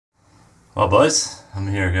Well, boys, I'm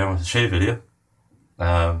here again with a shave video.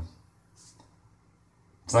 Um,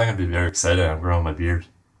 it's not going to be very exciting. I'm growing my beard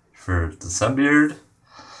for Decembeard.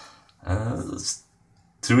 It's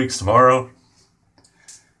 2 weeks tomorrow.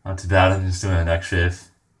 Not too bad. I'm just doing a neck shave.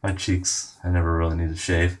 My cheeks, I never really need to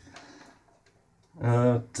shave.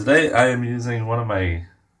 Today I am using one of my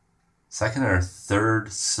second or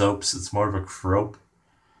third soaps. It's more of a croap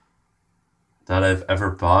that I've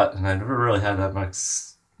ever bought, and I never really had that much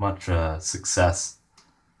success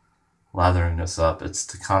lathering this up. It's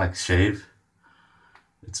Taconic Shave.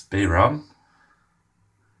 It's bay rum.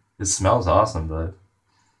 It smells awesome, but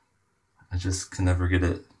I just can never get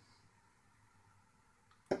it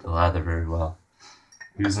to lather very well.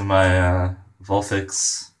 Using my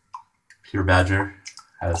Volfix Pure Badger.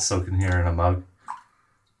 Had it soaking here in a mug.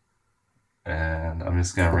 And I'm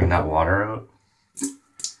just going to wring that water out.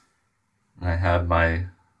 And I have my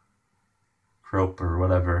croap or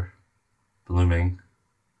whatever blooming.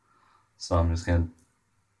 So I'm just going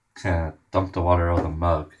to kind of dump the water out of the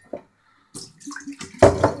mug.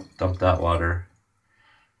 Dump that water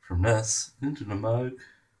from this into the mug.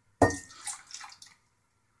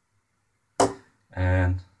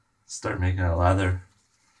 And start making a lather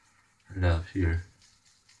right out here.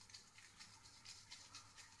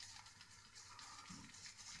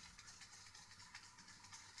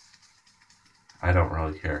 I don't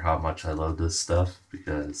really care how much I load this stuff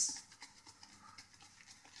because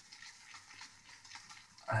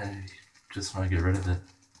I just want to get rid of it.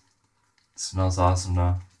 It smells awesome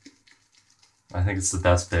now. I think it's the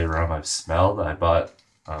best bay rum I've smelled. I bought,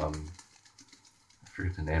 I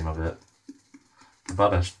forget the name of it. I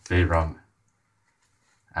bought a bay rum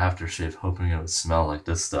aftershave hoping it would smell like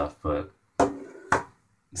this stuff, but it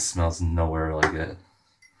smells nowhere like it.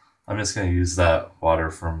 I'm just going to use that water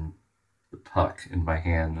from the puck in my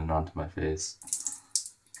hand and onto my face.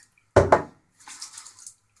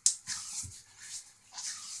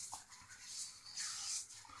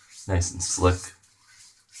 Nice and slick.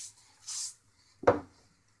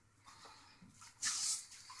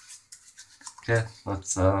 Okay,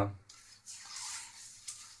 let's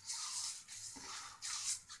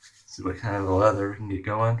see what kind of a leather we can get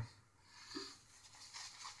going.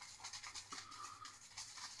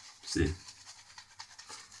 Let's see.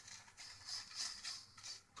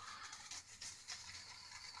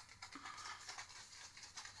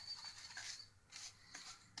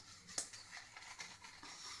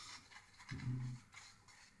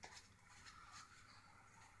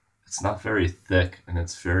 It's not very thick and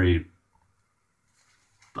it's very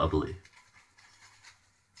bubbly.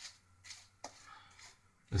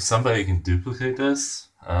 If somebody can duplicate this,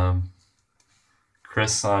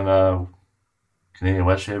 Chris on Canadian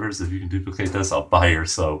Wet Shavers, if you can duplicate this, I'll buy your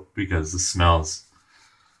soap because it smells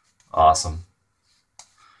awesome.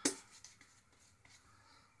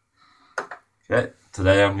 Okay,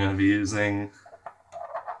 today I'm going to be using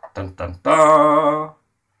the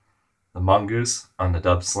Mongoose on the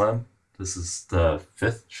Dub Slim. This is the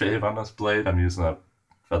 5th shave on this blade. I'm using a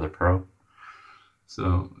Feather Pro.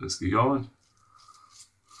 So let's get going.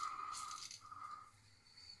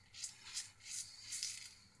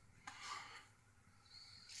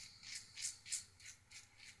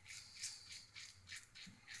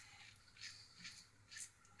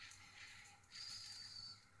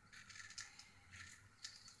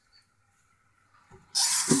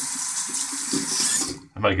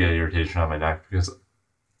 I might get irritation on my neck because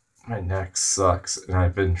my neck sucks and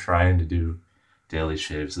I've been trying to do daily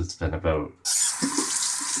shaves. It's been about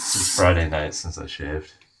since Friday night since I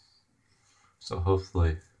shaved. So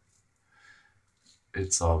hopefully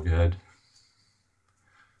it's all good.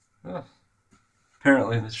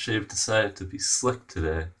 Apparently this shave decided to be slick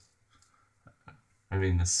today. I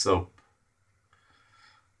mean the soap.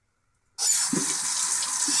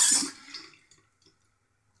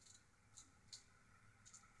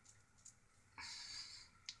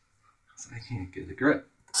 I can't get a grip.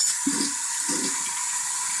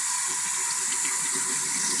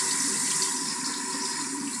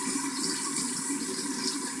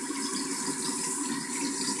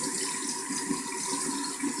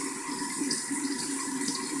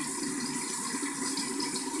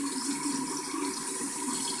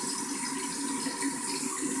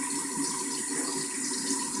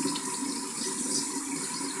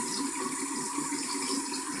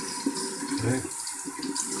 Okay.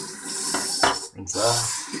 Rinse off.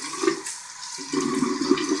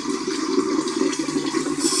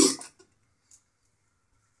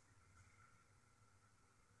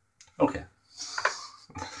 Okay.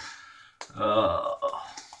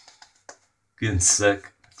 Getting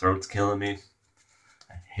sick. Throat's killing me.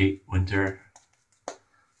 I hate winter.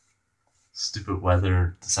 stupid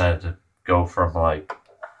weather decided to go from like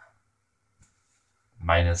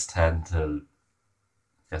 -10 to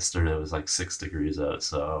yesterday was like 6 degrees out,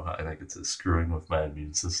 so I think it's screwing with my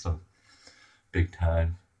immune system big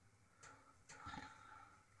time.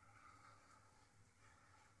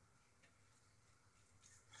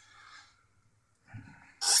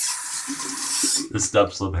 This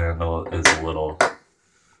step slip handle is a little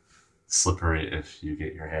slippery if you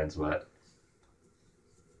get your hands wet,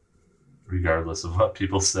 regardless of what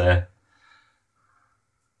people say.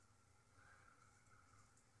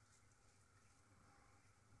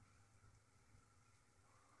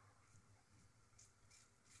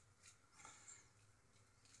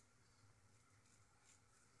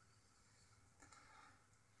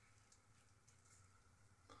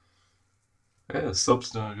 Yeah, the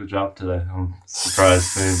soap's doing a good job today. I'm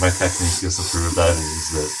surprised maybe my technique gets approved. I haven't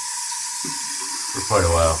used it for quite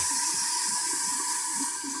a while.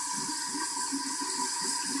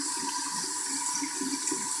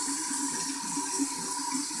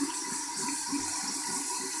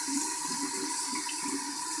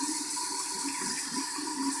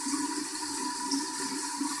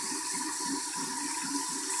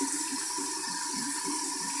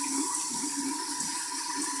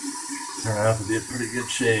 Turned out to be a pretty good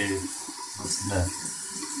shave, must admit.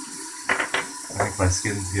 I think my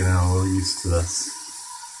skin's getting a little used to this.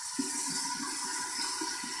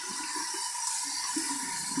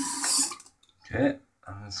 Okay,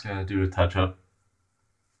 I'm just gonna do a touch-up.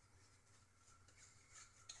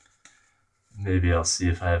 Maybe I'll see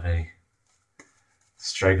if I have any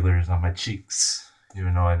stragglers on my cheeks,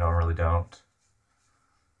 even though I normally don't.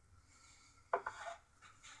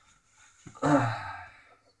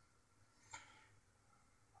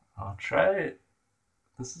 I'll try it.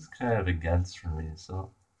 This is kind of against for me,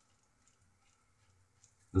 so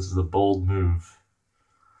this is a bold move.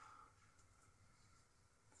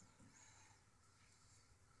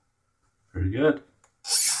 Pretty good.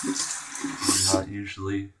 Not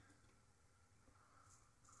usually.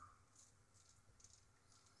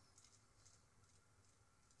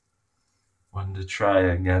 One to try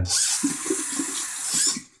against.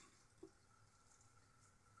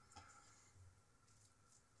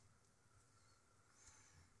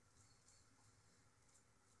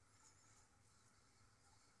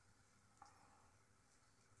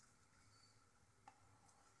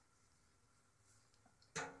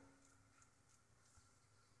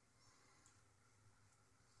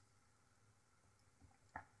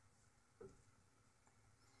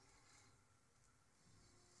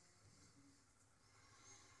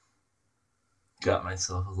 Got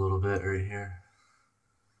myself a little bit right here.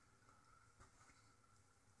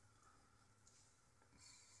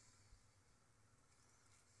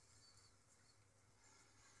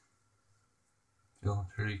 Feeling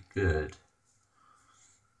pretty good.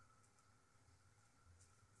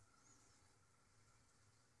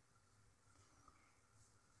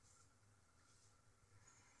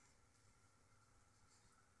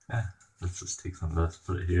 Let's just take some of this,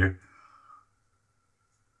 put it here.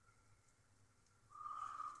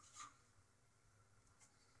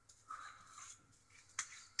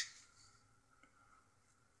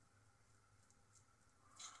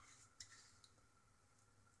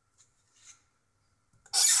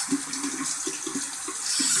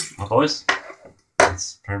 Well, boys,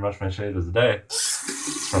 that's pretty much my shave of the day.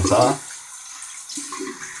 It's from Saw.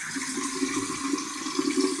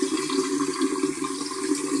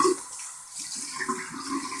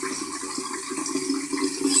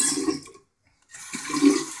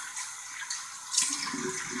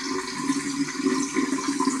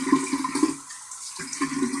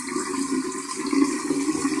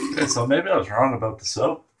 Okay, so maybe I was wrong about the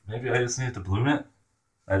soap. Maybe I just need to bloom it.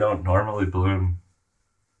 I don't normally bloom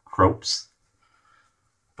cropes,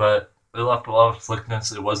 but it left a lot of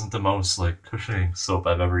slickness. It wasn't the most like cushioning soap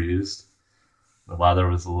I've ever used. The lather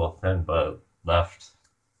was a little thin, but it left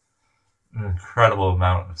an incredible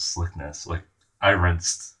amount of slickness. Like, I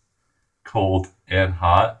rinsed cold and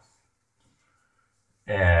hot,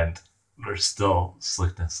 and there's still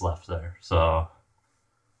slickness left there. So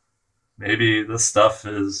maybe this stuff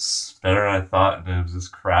is better than I thought, and it was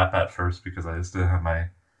just crap at first because I just didn't have my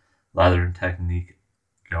lathering technique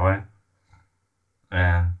going.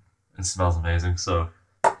 And it smells amazing. So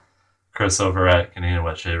Chris over at Canadian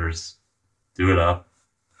Wet Shavers, do it up.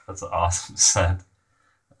 That's an awesome scent.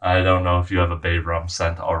 I don't know if you have a Bay Rum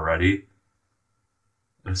scent already.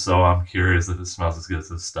 If so, I'm curious if it smells as good as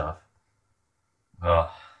this stuff. I'm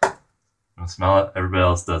gonna smell it. Everybody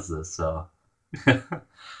else does this, so.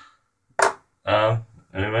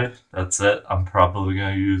 Anyway, that's it. I'm probably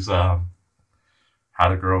gonna use half how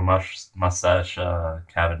to grow mustache,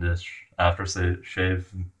 Cavendish aftershave,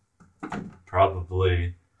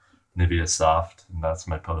 probably Nivea Soft, and that's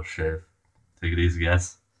my post shave. Take it easy,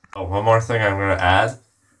 guys. Oh, one more thing I'm gonna add.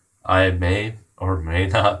 I may or may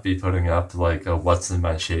not be putting up like a what's in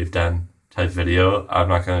my shave den type video. I'm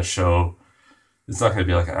not gonna show. It's not gonna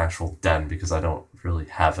be like an actual den because I don't really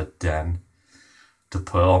have a den to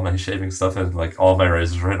put all my shaving stuff in. Like all my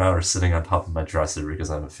razors right now are sitting on top of my dresser because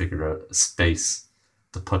I haven't figured out a space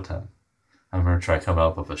to put them. I'm gonna try coming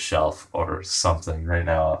up with a shelf or something. Right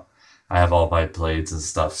now, I have all my blades and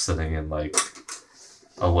stuff sitting in like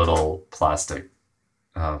a little plastic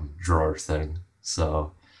drawer thing.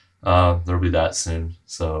 So there'll be that soon.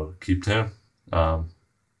 So keep tuned.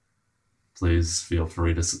 Please feel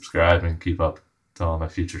free to subscribe and keep up to all my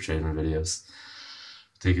future shaving videos.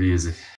 Take it easy.